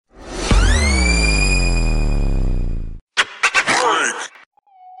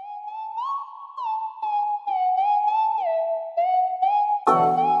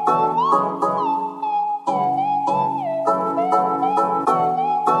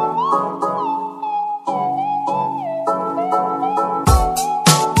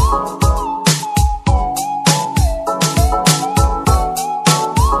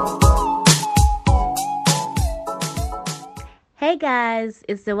guys,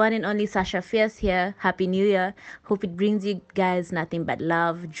 it's the one and only Sasha Fierce here. Happy New Year. Hope it brings you guys nothing but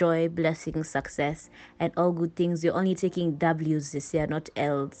love, joy, blessings, success, and all good things. You're only taking W's this year, not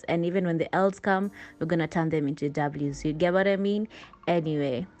L's. And even when the L's come, we're going to turn them into W's. You get what I mean?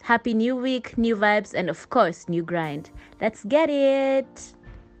 Anyway, happy new week, new vibes, and of course, new grind. Let's get it.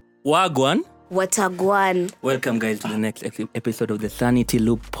 Wagwan. Watagwan. Welcome guys to the next episode of the Sanity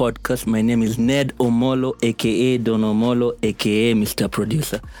Loop podcast. My name is Ned Omolo aka Don Omolo aka Mr.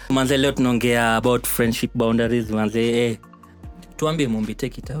 Producer. Manze leo tunaongea about friendship boundaries. Manze tuambie Mumbi,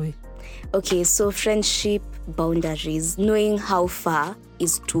 take it away. Okay, so friendship boundaries, knowing how far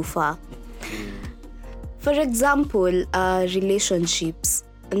is too far. For example, relationships.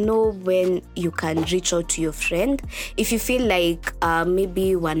 Know when you can reach out to your friend if you feel like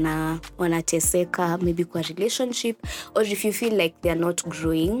maybe wanateseka maybe kwa relationship, or if you feel like they're not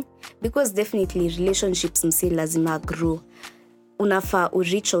growing, because definitely relationships msi lazima grow. Unafaa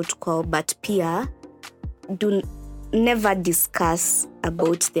reach out kwao, but pia never discuss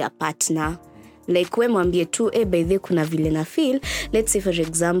about their partner. Like we mwambie tu by the kuna vile na feel. Let's say for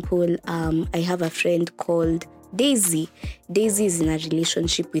example, I have a friend called Daisy. Daisy is in a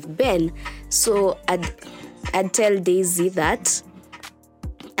relationship with Ben. So I'd tell Daisy that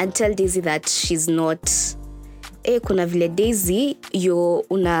she's not kuna vile Daisy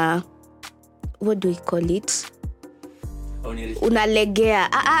what do we call it? Unalegea.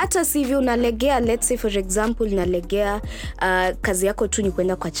 Hata sivyo unalegea. Let's say for example unalegea kazi yako tu ni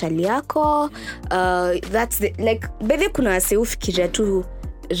kwenda kwa chali yako. That's the, like bebe kuna wase ufikiria tu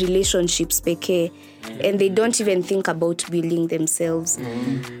relationships pekee, and they don't even think about building themselves.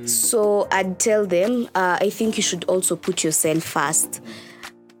 So I'd tell them I think you should also put yourself first.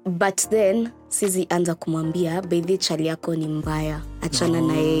 But then sisi anza kumwambia by the chali yako ni mbaya, achana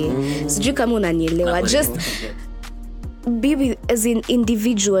na yeye. Sijui kama unanielewa. Just be with, as in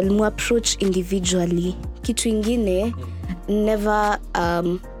individual, mu approach individually. Kitu ingine, never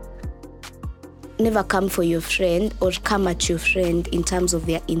come for your friend or come at your friend in terms of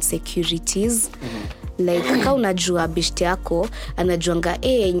their insecurities. Like kama unajua beshte yako anajuanga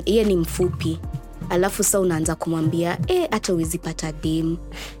yeye ni mfupi, alafu sasa unaanza kumwambia hata uwezi pata dem,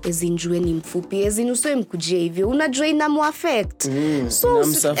 ezinjue ni mfupi, ezinusoe mkujie hivyo, unajua inamu affect. So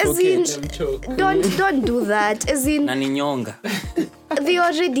don't do that. Na ni nyonga. They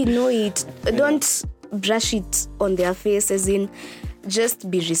already know it. Don't brush it on their face. Just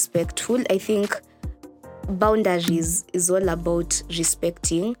be respectful. I think boundaries is all about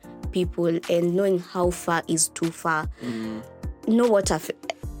respecting people and knowing how far is too far. Know what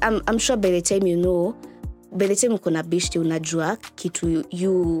I'm sure by the time you know, by the time uko na beshte unajua kitu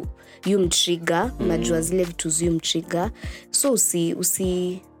you mtrigger, unajua zile vitu you mtrigger. So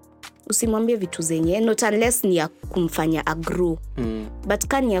usimwambie vitu zenye, not unless ni ya kumfanya agrow. But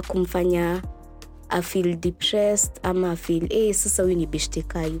kani ya kumfanya I feel depressed, ama I feel sasa huyu ni beshte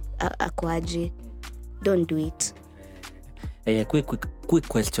kai akwaje, don't do it. Quick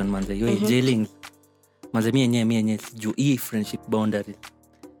question manze, you jailing manze, mimi yenyewe juu hii friendship boundaries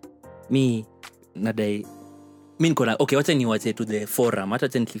mimi niko na okay, wacha niwache to the forum,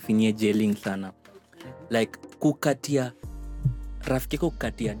 hata nifinie jailing sana. Like kukatia rafiki yako,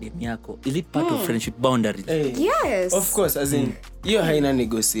 kukatia dem yako, is it part of friendship boundaries? Yes, of course. As in hiyo haina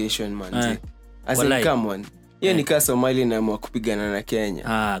negotiation man. As in come on, hiyo ni kama Somalia na mwa kupigana na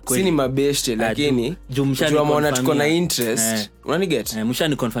Kenya. Si ni mabeshte, lakini tumeona tuko na interest. Unani get?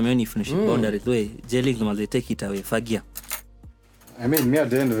 Mshani confirm hiyo ni friendship boundaries. We jailing must take it away, fagia. I mean, me at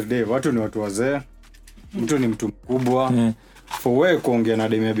the end of the day, watu ni watu wazee. Mtu ni mtu mkubwa. For wewe kuongea na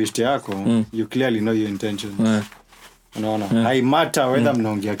dem ya beshte yako, you clearly know your intentions. Unaona? Hai matter whether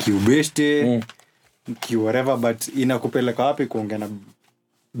mnaongea kiubeshte, whatever, but inakupeleka wapi kuongea na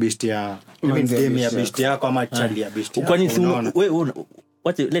beshte ya dem ya beshte yako ama chali ya beshte yako. Kwani wewe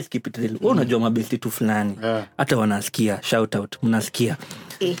let's keep it real. Wewe unajua mabeshte tu fulani. Hata wanasikia, shout out, mnasikia.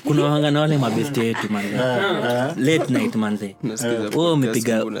 Kuna wanga na wale mabeshte yetu manze. Late night manze. Wewe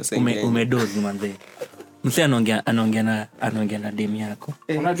umepiga umedozi manze. Msee anaongea na dem yako.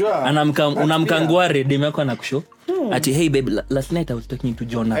 Unajua unamkangware dem yako anakushow. Ati hey babe, last night I was talking to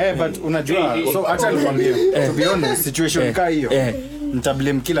Jonah. But unajua, so acha nikwambie, to be honest, situation kaa hiyo,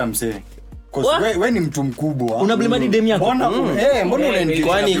 nitablame kila msee. Wewe ni mtu mkubwa. Unablame hadi dem yako. Mbona unaendelea?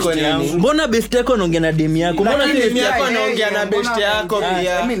 Kwani iko nini? Mbona best yako anaongea na dem yako? Mbona dem yako anaongea na best yako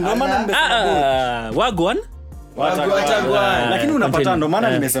pia? I mean, no maana wagwan. Lakini unapata, ndo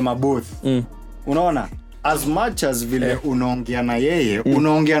maana nimesema both. Unaona? As much as vile unaongea na yeye,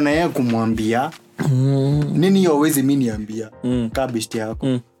 unaongea na yeye kumwambia nini yowezi mimi niambia ka best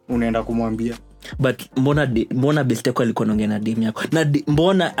yako. Unaenda kumwambia but mbona best yako alikuwa anaongea na dem yako na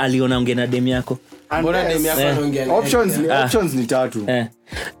mbona aliona ongea na dem yako mbona dem yako anaongea options ni tatu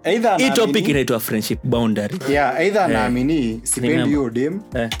either hii topic inaitwa friendship boundary either anaamini sipendi hiyo dem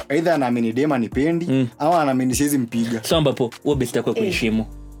either anaamini dem anipendi au anaamini siwezi mpiga so ambapo wewe best yako kuheshimu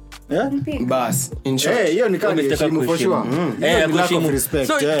bas hiyo ni kama heshimu for sure kuheshimu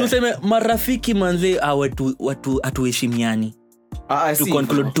so tuseme marafiki manze watu atuheshimiani to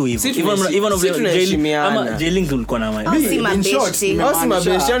conclude to even of jailings ulikuwa na in short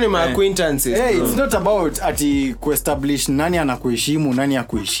ni my acquaintances it's not about ati kuestablish nani anakuheshimu nani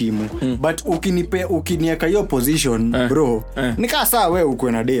akuheshimu but ukinieka hiyo position bro nikaa saa wewe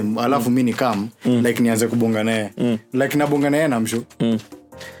uko na dem alafu mimi nikam like nianze kubonga naye like nabonga naye na msho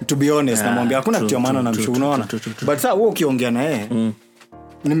to be honest namwambia hakuna kitu maana na msho unaona but saa wewe ukiongea naye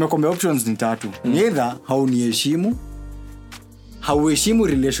nimekwambia options ni tatu either hauniheshimu hauheshimu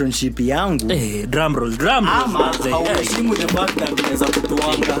relationship yangu drum roll ama hauheshimu the fact that unaweza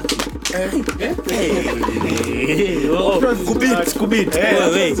kutuanga kubit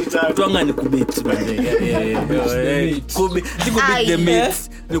wewe tuanga ni kubit kubit the mates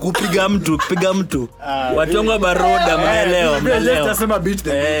ni kupiga mtu watu wangu baroda maeleo nasema beat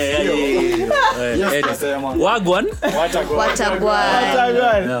the wagwan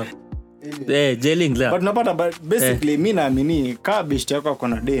jailing la but napata basically mimi naamini kaa best yako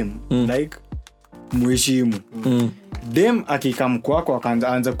akona dem like muheshimu dem akikam kwako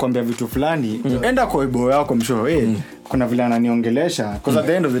akaanza kukwambia vitu fulani enda kwa boy wako msho kuna vile ananiongelesha because at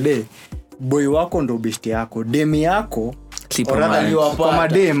the end of the day boy wako ndo best yako dem yako kama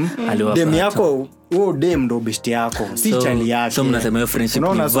dem yako dem ndo best yako si chali yake so mnasema hiyo friendship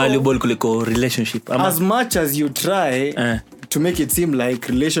ni valuable kuliko relationship as much as you try to make it seem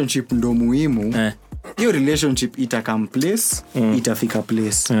like relationship ndo muhimu hiyo relationship itakam place itafika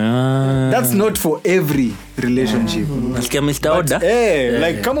place that's not for every relationship nasikia Mr. Oda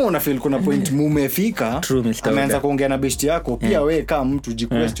like kama una feel kuna point mumefika ameanza kuongea na best yako pia wewe kama mtu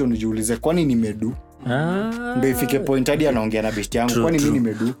question ujiulize kwani nimedu ndio ifike point hadi anaongea na best yangu kwani mimi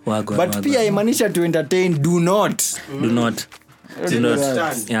nimedu but pia imaanisha to entertain do not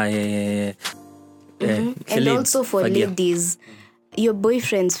and also for ladies your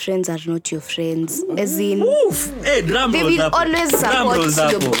boyfriend's friends are not your friends as in they will always support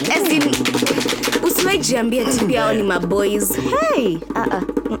you as in usiwajiambia tipia hao ni maboys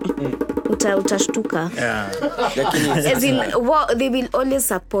utashtuka as in they will always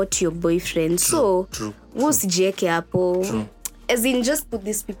support your boyfriend so usijieke hapo as in just put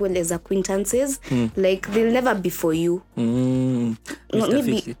these people as acquaintances like they'll never be for you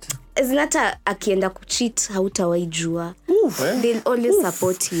maybe as in hata akienda kucheat hautawaijua they'll always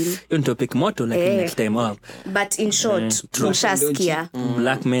support him on topic moto like next time up but in short ushasikia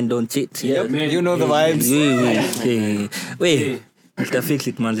black men don't cheat you know the vibes wait to fix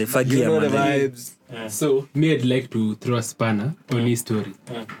it man fagia man the vibes so me I'd like to throw a spanner on his story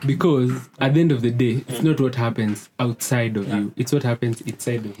because at the end of the day it's not what happens outside of you it's what happens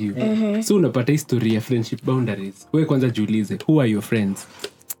inside of you so unapata history ya friendship boundaries wewe kwanza jiulize who are your friends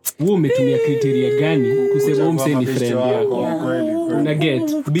wewe umetumia criteria gani kusema umse ni friend yako una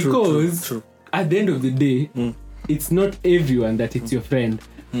get because at the end of the day it's not everyone that it's your friend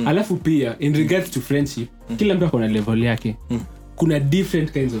alafu pia in regards to friendship kila mtu akona level yake kuna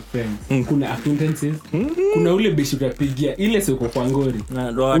different kinds of friends kuna acquaintances kuna ule beshi utapigia ile sio kwa ngori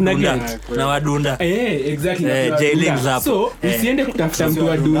na wadunda exactly so usiende kutafuta mtu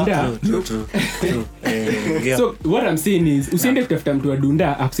wa dunda so what I'm saying is usiende kutafuta mtu wa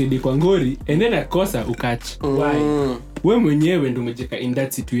dunda akusaidie kwa ngori and then akosa ukach why wewe mwenyewe ndio umejeka in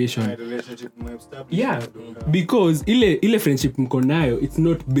that situation because ile friendship mko nayo it's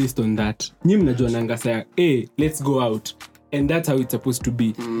not based on that nyinyi mnajua nangasa let's go out and that's how it's supposed to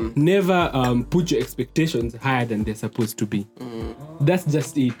be never put your expectations higher than they're supposed to be that's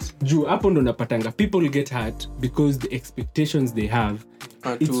just it juu hapo ndo napatanga people get hurt because the expectations they have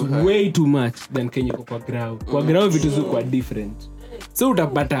it's way too much than kenye kwa grau vitu ziko different so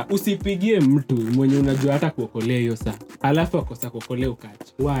utapata usipigie mtu mwenye unajua hata kuokolea hiyo saa alafu akosa kuokolea ukach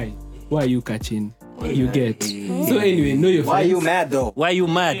why you catching you get so anyway know your why you mad though why you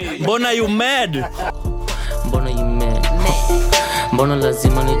mad mbona you mad mbona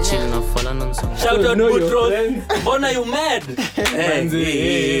lazima ni chill na fala nonsense shout out Butros mbona you mad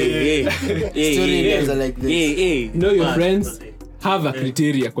story is like this know your friends have a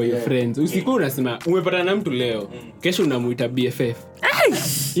criteria kwa your friends usikuwa unasema umepata na mtu leo kesho unamuita BFF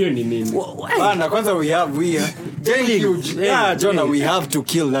hiyo ni nini bana kwanza we Jonah we have to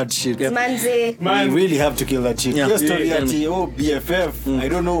kill that shit manze we really have to kill that shit Yeah. your story at BFF I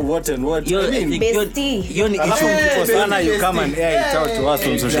don't know what and what bestie hiyo ni issue sana you come and air it out to us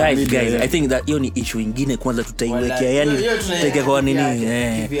on social media guys I think that hiyo ni issue ingine kwanza tutaiwekea yani tutaweka kwa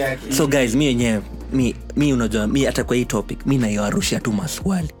nini so guys mimi yenyewe mimi unajua mimi hata kwa hii topic mimi naiwarushia tu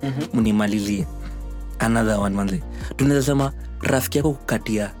maswali mnimalizie another one manze tunaweza sema rafiki yako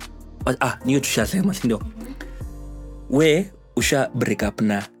kukatia niyo tushasema si ndio we usha break up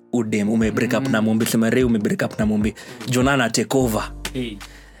na udem ume break up na Mumbi sema Ray ume break up na Mumbi Jonah take over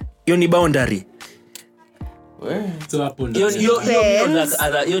hiyo ni boundary so hapo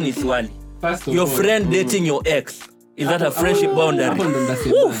hiyo ni swali your friend dating your ex is that a friendship boundary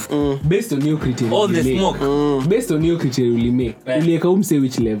based on your criteria all the smoke based on your criteria ulieka umse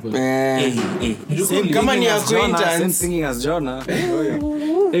which level kama ni acquaintance same thing as Jonah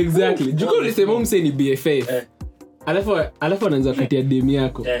exactly juko ulisema umse ni BFF alafu anaanza katia dem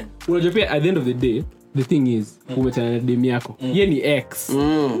yako unajua pia at the end of the day the thing is umechana na dem yako yeye ni ex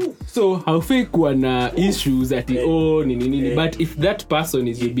so haufai kuwa na issues ati nini but if that person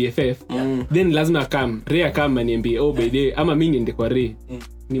is your BFF then lazima Ray kama niambie by the ama mimi niende kwa Ray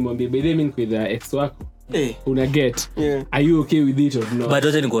nimwambie by the mimi niko with the ex wako una get are you okay with it or not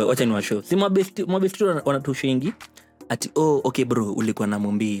but wacha ni washow si mabesti wanatushingi ati okay bro ulikuwa na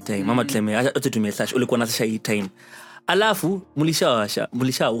Mumbi time mama tuseme acha tumie search ulikuwa na Sasha hii time alafu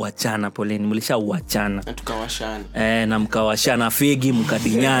mlishawachana poleni mlishawachana tukawashana na mkawashana fegi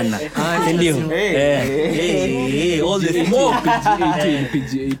mkadinyana ndio all the smoke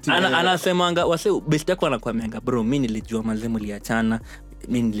PG-18 anasemanga wase best yako anakuambianga bro mimi nilijua manze mliachana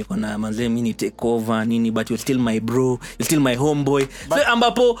mimi nilikuwa na manze mimi ni take over nini but you still my bro you still my homeboy so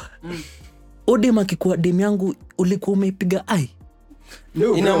ambapo odema kikuwa dem yangu ulikuwa umepiga ai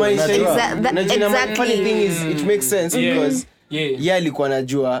thing is it makes sense because alikuwa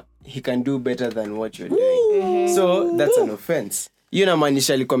anajua he can do better than what you're doing so that's an offense you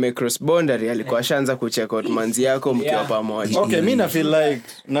inamaanisha alikuwa cross boundary alikuwa ashaanza kucheck out manzi yako mkiwa pamoja okay mimi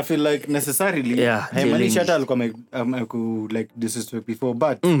na feel like necessarily haimaanishi hata alikuwa like disrespect before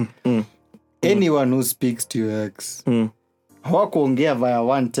but anyone who speaks to your ex hawakuongea via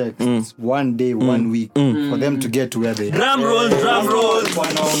one text one day one week for them to get to where they drum roll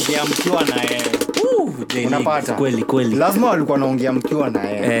wanaongea mkiwa na yeye unapata kweli lazima walikuwa wanaongea mkiwa na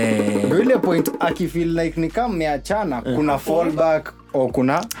yeye ndio ile point akifeel like ni kama meachana kuna fallback au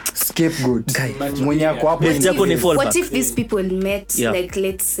kuna scapegoat mwenye ako hapo what if these people met like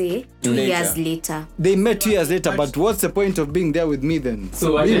let's say 2 years later they met 2 years later but what's the point of being there with me then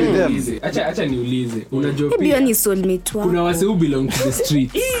so acha niulize unajua pia ni soulmate wako kuna wase who belong to the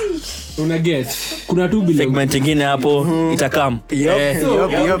street una get kuna tu belong segment nyingine hapo itakam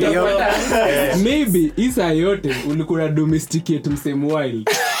maybe isa yote ulikuwa domesticate msemo wild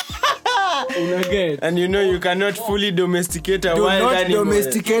una get and you know you cannot fully domesticate a wild animal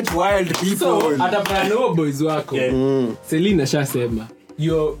domesticate wild people so atapana boys wako Selina shasema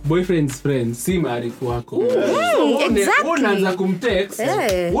your boyfriend's friend si maarifu wako exactly unaanza kumtext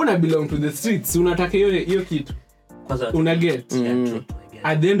una belong to the streets unataka hiyo kitu una get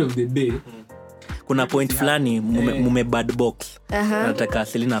at the end of the day kuna point fulani mume bad box nataka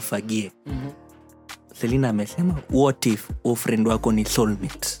Selina afagie Selina amesema what if friend wako ni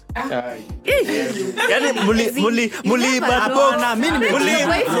soulmate yani muli bad box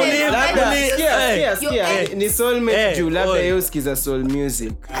ni soulmate juu labda yeye usikiza soul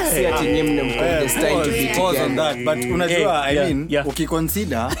music si ati nyinyi mnamcall this time to be together but unajua I mean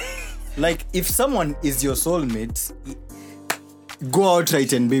ukiconsider like if someone is your soulmate go out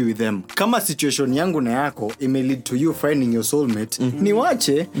right and be with them kama situation yangu na yako ime lead to you finding your soulmate ni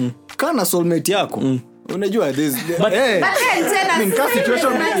wache kana soulmate yako unajua this but tena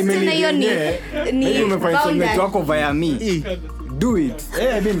situation ime lead ni umefind soulmate wako via me do it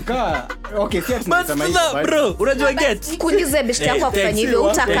I mean ka okay si tunasema hivi bro unajua get kuulize best yako afanye hivyo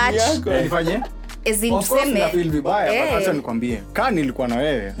utakatch nifanye tuseme vibaya acha nikwambie kama nilikuwa na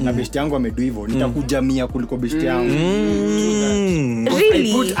wewe na best yangu amedu hivyo nitakujamia kuliko best yangu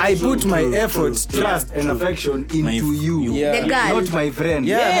really I put my efforts trust and affection into you the girl not my friend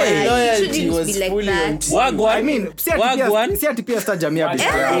loyalty was fully wagwan I mean si ati pia sta jamia best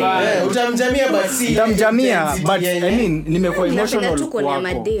yangu utamjamia basi utamjamia but I mean nimekuwa emotional kwa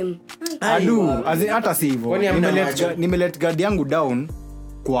madem adu hata si hivyo nimelet guard yangu down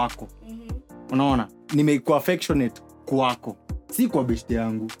kwako unaona nimekuwa affectionate kwako si kwa best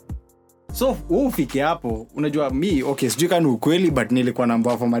yangu so ufike hapo unajua mi okay sijui kama ni ukweli but nilikuwa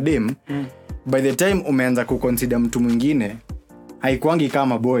namba for madem by the time umeanza kuconsider mtu mwingine haikuangi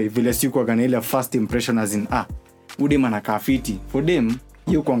kama boy vile siku gani ile first impression as in udem anakaa fiti for them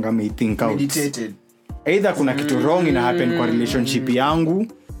you kwanga may think out meditated. Either kuna kitu wrong ina happen kwa relationship yangu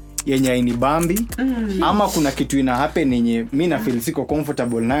yenye hainibambi ama kuna kitu ina happen yenye mimi na feel siko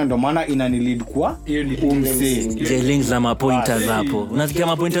comfortable nayo, ndo maana inanilid kwa jailings na mapointers hapo. Unasikia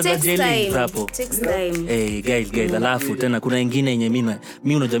mapointers za jailings hapo. Guys, alafu tena kuna ingine yenye mimi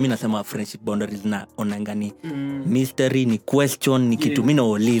unajua mimi nasema friendship boundaries na onangani mystery ni question ni kitu mimi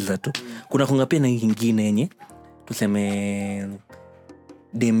nauliza tu. Kuna konga pia na nyingine yenye tuseme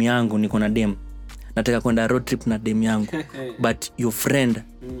dem yangu niko na dem nataka kwenda road trip na dem yangu but your friend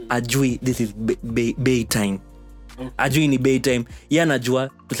ajui this is bay time. Ajui ni bay time. Yeye anajua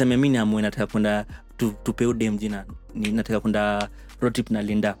tuseme mimi amwe nataka kwenda tupeo dem jina nataka kwenda road trip na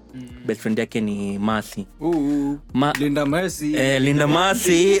Linda. Best friend yake ni Mercy. Linda Mercy. Linda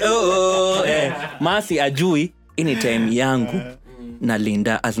Mercy. Mercy ajui anytime yangu na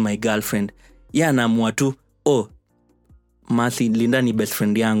Linda as my girlfriend. Yeye anaamua tu Mercy Linda ni best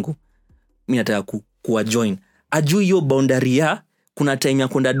friend yangu. Mimi nataka kuwa join. Ajui hiyo boundary ya kuna time ya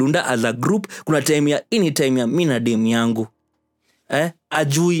kwenda dunda as a group, kuna time ya anytime ya mimi na dem yangu.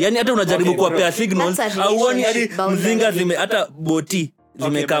 Ajui. Yani hata unajaribu kuwapea signals auoni hadi mzinga hata boti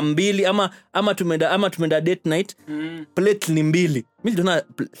zimekaa mbili ama tumeenda date night plates ni mbili. Mimi tuna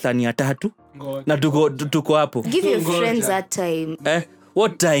sani ya 3 na tuko hapo. Give your friends that time.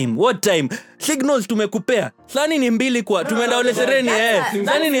 What time signals tumekupea sani ni mbili kwa tumeenda ole sereni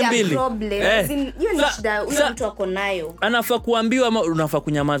sani ni mbili hiyo ni shida huyo mtu ako nayo. Anafaa kuambiwa ama unafaa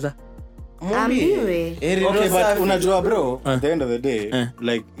kunyamaza? Ambiwe. Okay, but unajua bro at the end of the day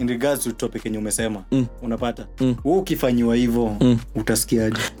like in regards to topic yenye umesema unapata wewe ukifanywa hivyo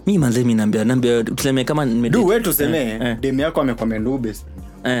utasikiaje? Mimi manze naambia tuseme kama wewe tuseme dem yako amekwambia ndo best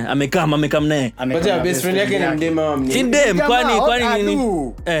amekam naye Ngoja best friend yake ni mdema wa mnye. Si dem kwani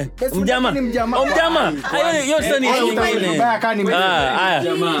nini? Mjama. Hayo yote ni nyingine.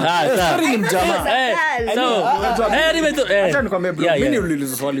 Sorry ni mjama. Acha nikwambie bro, mimi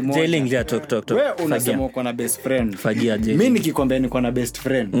niliuliza swali moja. Jailing ya talk. Wewe unasema uko na best friend. Fagia Jailing. Mimi nikikwambia niko na best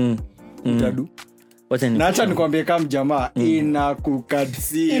friend. Utadu. Na acha nikwambie kama jamaa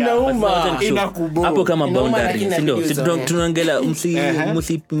inakukadisia. Inauma. Inakubo. Hapo kama boundary, ndio tunaongelea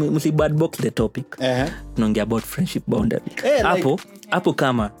msi bad box the topic. Tunaongea about friendship boundary. Hapo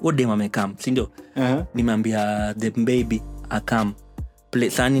kama wode mamekam, si ndio? Nimeambia the baby akam play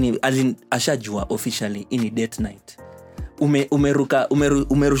sani ni as in ashajua officially in date night.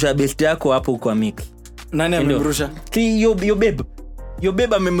 Umerusha best yako hapo kwa mix. Nani amemrusha? Si yo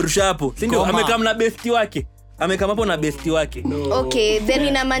babe amemrusha hapo, si ndio? Amekam na bestie wake. Amekam hapo na bestie wake. Okay, then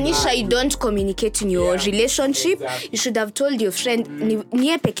inamaanisha you don't communicate in your relationship. You should have told your friend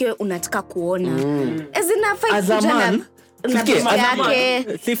niye pekee unataka kuona. As a man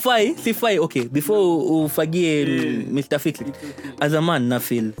sifai okay before ufagie Mr. Fix as a man na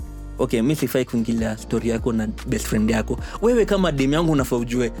feel okay mimi sifai kuingilia story yako na best friend yako. Wewe kama dem yangu unafaa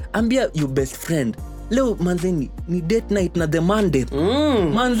ujue ambia your best friend leo manzeni ni date night na the Monday.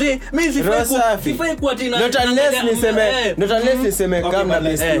 Manze mimi sifai kwa tina not unless niseme kama na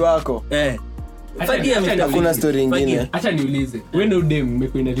best wako. Fagia kuna story nyingine. Acha niulize. Wewe na udem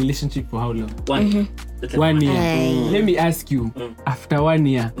mmekuwa in a relationship for how long? 1 year. Let me ask you, after 1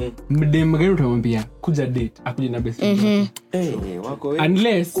 year, mdem gani utamwambia kuja date akuje na best friend? Wako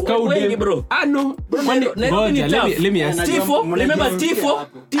Unless kaudem bro. No. Let me ask Tifo, remember Tifo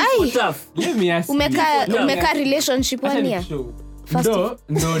tough. Let me ask. Umeka relationship 1 year.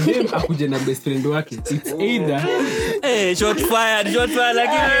 No dem akuje na best friend wake. It's either shot fired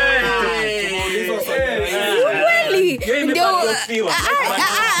lakini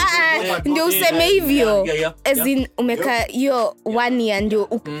ndio useme hivyo as in umeka hiyo 1 year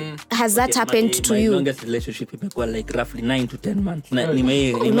ndio has that happened to you? Longest relationship imekuwa like roughly 9 to 10 months.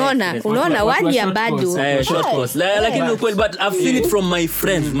 Unaona 1 year bado short course lakini ukweli but I've seen it from my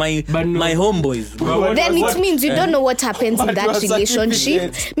friends my homeboys. Then it means you don't know what happens in that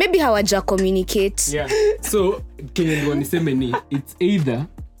relationship. Maybe hawaja communicate. So kenye niseme ni it's either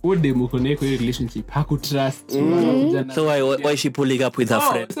wode mkoneko hiyo relationship hakutrust. So why she pulling up with her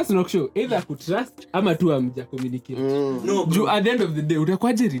friend? Sasa nakushow either hakutrust ama tu amja communicate. No, at the end of the day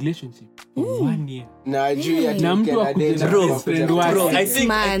utakwaje relationship 1 year na juu ya na mtu akuje na friend wake. Bro, I think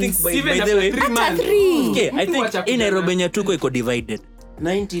by the way 3 months. Okay, I think in Nairobi tuko iko divided.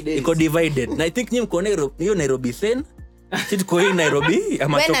 90 days iko divided. Na I think nyinyi mko Nairobi, hiyo Nairobi sen si tuko hii Nairobi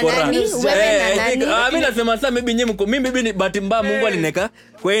ama chokora mimi nasema sasa maybe nyinyi mko mimi ni bahati mbaya Mungu alineka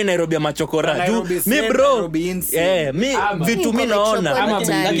kwa hii Nairobi ama chokora juu mi bro mi vitu mimi naona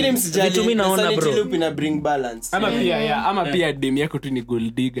lakini msijali vitu mimi naona bro loop ina bring balance ama pia dem yako tu ni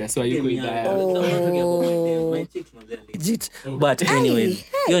gold digger so yuko idaya legit but anyway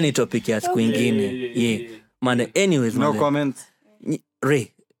hiyo ni topic ya siku nyingine man anyways no comments Ray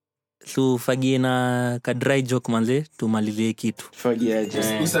so fagie na ka dry joke manze tumalizie kitu fagie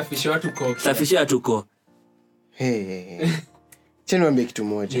usafishe watu kwa safisha watu kwa cheni niambie kitu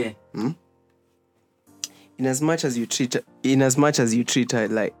moja in as much as you treat her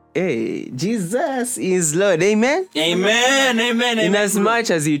like hey Jesus is Lord amen in as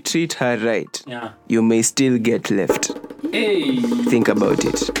much as you treat her right you may still get left think about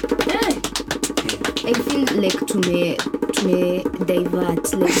it I feel like tume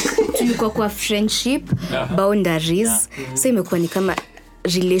divert like tulikuwa kwa friendship boundaries so imekuwa ni kama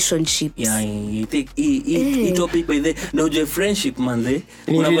relationships you take topic by the no friendship man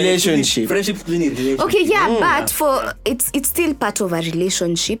relationship friendship okay but for it's still part of a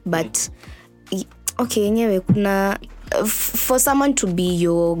relationship but okay yenyewe kuna for someone to be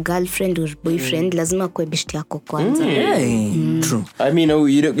your girlfriend or boyfriend lazima kuwe beshte yako kwanza true I mean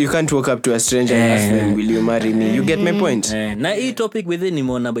you can't walk up to a stranger and ask them will you marry me you get my point na hii topic within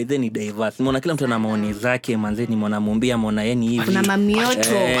nimeona by then ni diverse nimeona kila mtu ana maoni zake manze nimeona mumbia muona yeye hivi kuna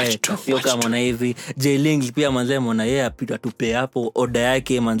mamioto sio kama na hivi J-Link pia manze muona yeye apita tupe hapo order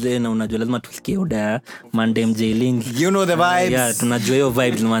yake manze na unajua lazima tusikie order ya mandem J-Link you know the vibes tunajua hiyo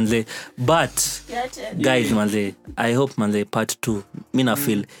vibes manze but guys manze I hope manze part 2 mimi na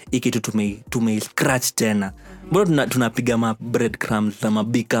feel hiki tu tume scratch tena bado tunapiga ma bread crumbs za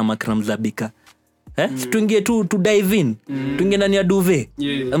mabika ama crumbs za bika tuingie tu dive in tuingie ndani ya duve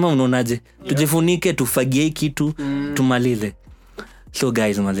ama unaonaje tujifunike tufagie kitu tumalize so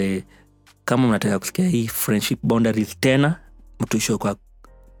guys manze kama mnataka kusikia hii friendship boundaries tena mtuisho kwa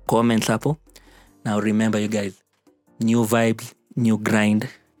comments hapo now remember you guys new vibes new grind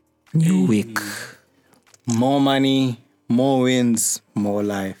new week more money more wins more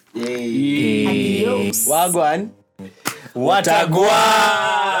life adios wagwan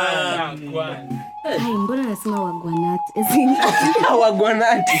mbona nasema wagwanati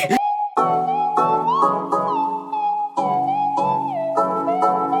wagwanati